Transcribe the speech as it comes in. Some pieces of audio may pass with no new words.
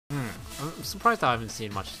I'm surprised I haven't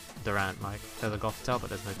seen much Durant. Like, there's a Gothitelle, but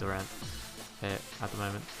there's no Durant here at the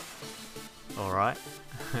moment. Alright.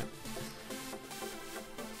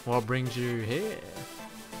 What brings you here?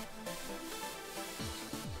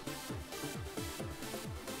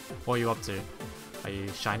 What are you up to? Are you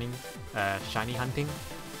shiny hunting?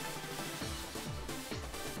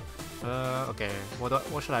 Okay.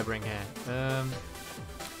 What should I bring here? I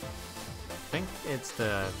think it's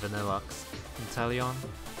the Vanilluxe Inteleon.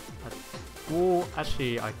 Oh,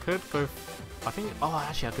 actually, I could go.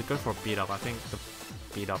 Actually, I could go for a beat up. I think the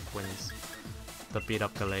beat up wins. The beat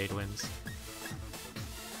up Gallade wins.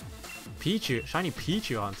 Pichu, shiny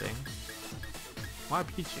Pichu hunting. Why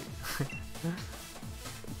Pichu?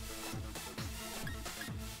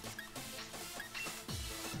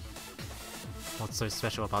 What's so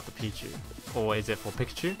special about the Pichu? Or is it for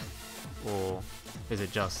Pikachu? Or is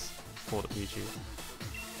it just for the Pichu?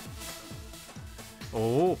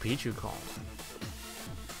 Oh, Pichu-con.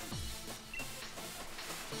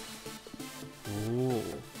 Ooh.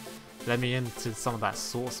 Let me into some of that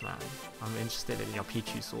sauce, man. I'm interested in your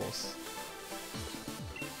Pichu sauce.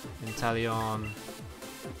 Inteleon.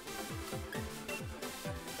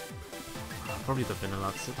 Probably the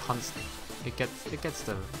Vanilluxe. It hunts. It gets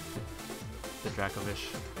the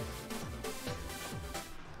Dracovish.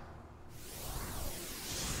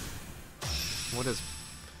 What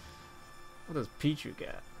does Pichu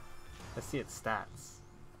get? Let's see its stats.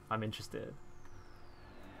 I'm interested.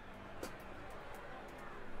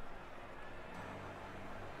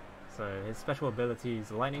 So his special ability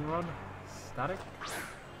is Lightning Rod, Static.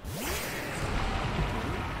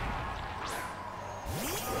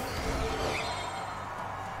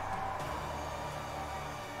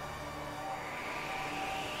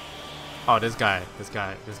 Oh, this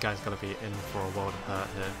guy's gonna be in for a world of hurt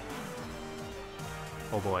here.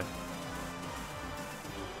 Oh boy.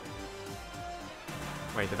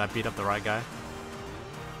 Wait, did I beat up the right guy?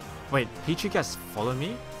 Wait, Pichu gets follow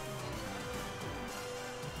me?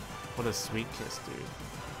 What does Sweet Kiss do?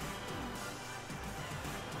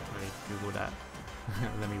 Let me Google that.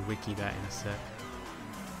 Let me wiki that in a sec.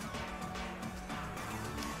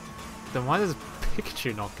 Then why does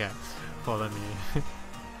Pikachu not get follow me?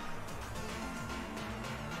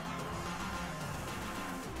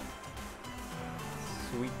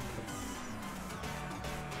 Sweet Kiss.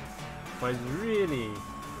 But it's really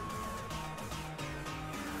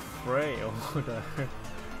frail.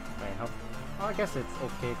 Wait, how? Oh, I guess it's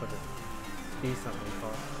okay because it's decently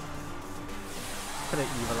fast. Put an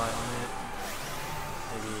Evil Eye on it.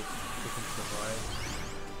 Maybe it can survive.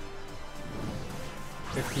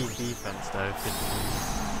 50 defense though, 50.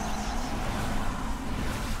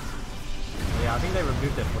 Yeah, I think they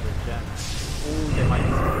removed it for the gen. Oh, they might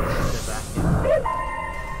put it back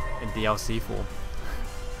in DLC form.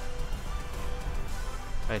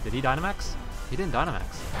 Wait, did he Dynamax? He didn't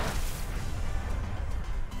Dynamax.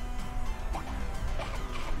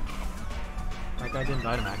 That guy didn't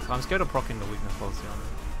Dynamax. I'm scared of proccing the weakness policy on it.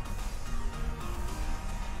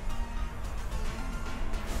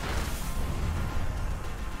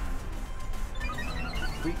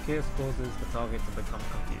 Sweet Kiss causes the target to become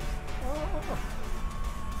confused. Oh.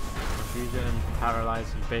 Confusion,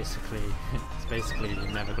 paralyzed, you basically,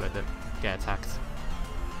 you're never going to get attacked.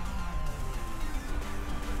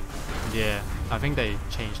 Yeah, I think they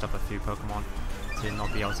changed up a few Pokemon to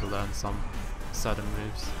not be able to learn some certain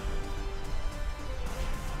moves.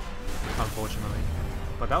 Unfortunately.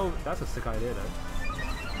 But that's a sick idea though.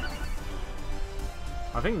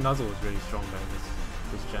 I think Nuzzle is really strong though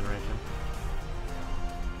this generation.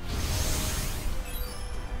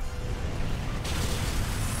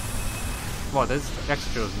 Well, this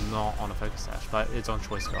extra is not on a Focus Sash, but it's on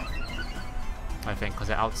Choice Scarf. I think, because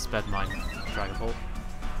it outsped my Dragapult.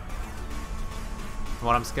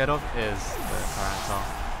 What I'm scared of is the Tyranitar.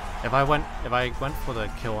 If I went for the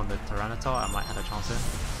kill on the Tyranitar, I might have a chance here.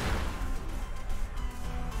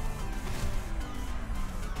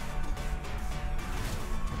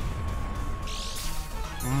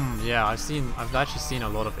 Yeah, I've actually seen a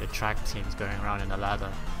lot of attract teams going around in the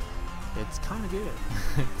ladder. It's kind of good.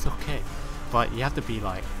 It's okay, but you have to be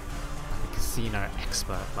like a casino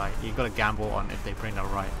expert. Like you got to gamble on if they bring the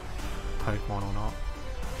right Pokemon or not,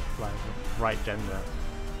 like right gender.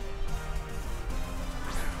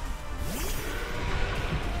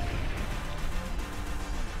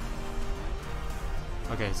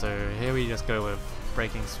 Okay, so here we just go with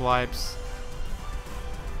breaking swipes.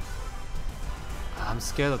 I'm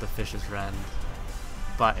scared of the Fish's Rend,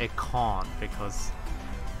 but it can't because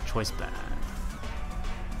Choice Band.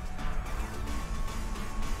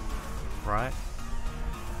 Right?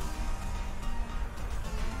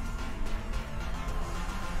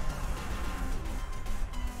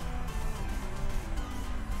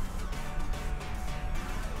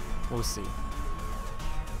 We'll see. I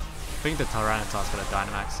think the Tyranitar's got a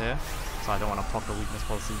Dynamax here, so I don't want to pop the weakness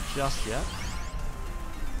policy just yet.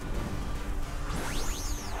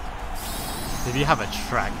 If you have a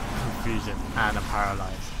Track, Confusion, and a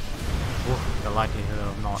Paralyze, the likelihood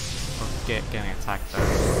of not getting attacked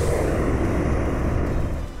there.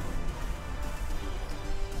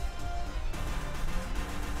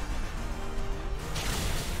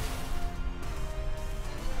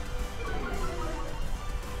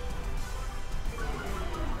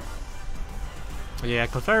 Yeah,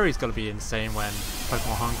 Clefairy's gonna be insane when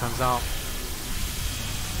Pokemon Home comes out.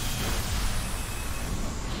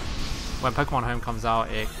 When Pokemon Home comes out,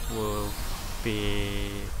 it will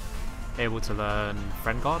be able to learn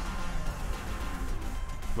Friend Guard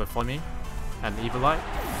with Flammy and Evilite.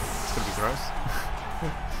 It's gonna be gross.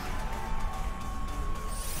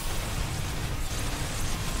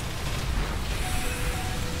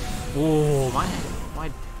 Oh, my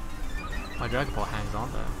Dragapult hangs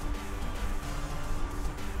on there.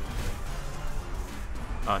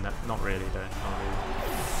 Oh no, not really though, not really.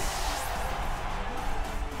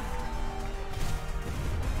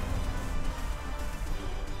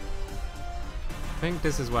 I think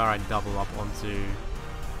this is where I double up onto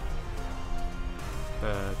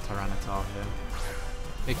the Tyranitar here.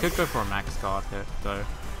 It could go for a max guard here though,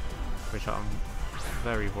 which I'm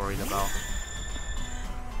very worried about.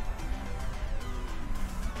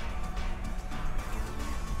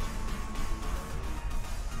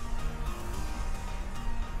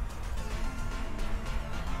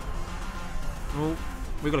 Well,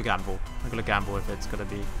 we gotta gamble. We gotta gamble if it's gonna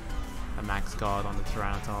be a max guard on the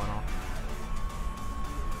Tyranitar or not.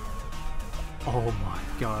 Oh my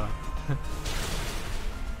god.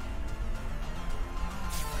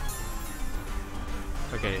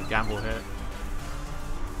 Okay, gamble hit.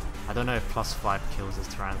 I don't know if +5 kills this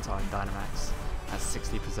Tyranitar in Dynamax. Has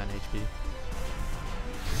 60% HP.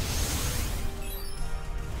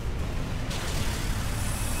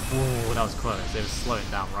 Ooh, that was close. It was slowing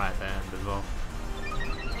down right at the end as well.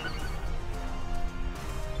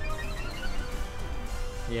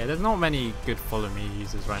 Yeah, there's not many good follow me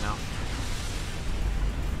users right now.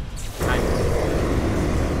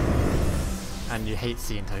 And you hate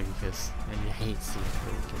seeing Togekiss. And you hate seeing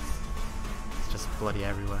Togekiss. It's just bloody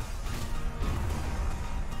everywhere.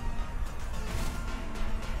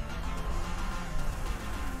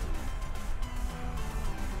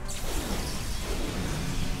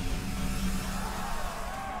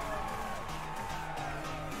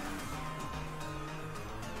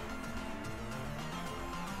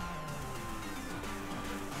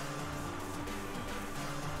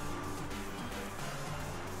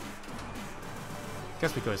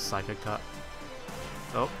 Guess we go Psychic Cut.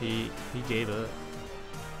 Oh, he gave it.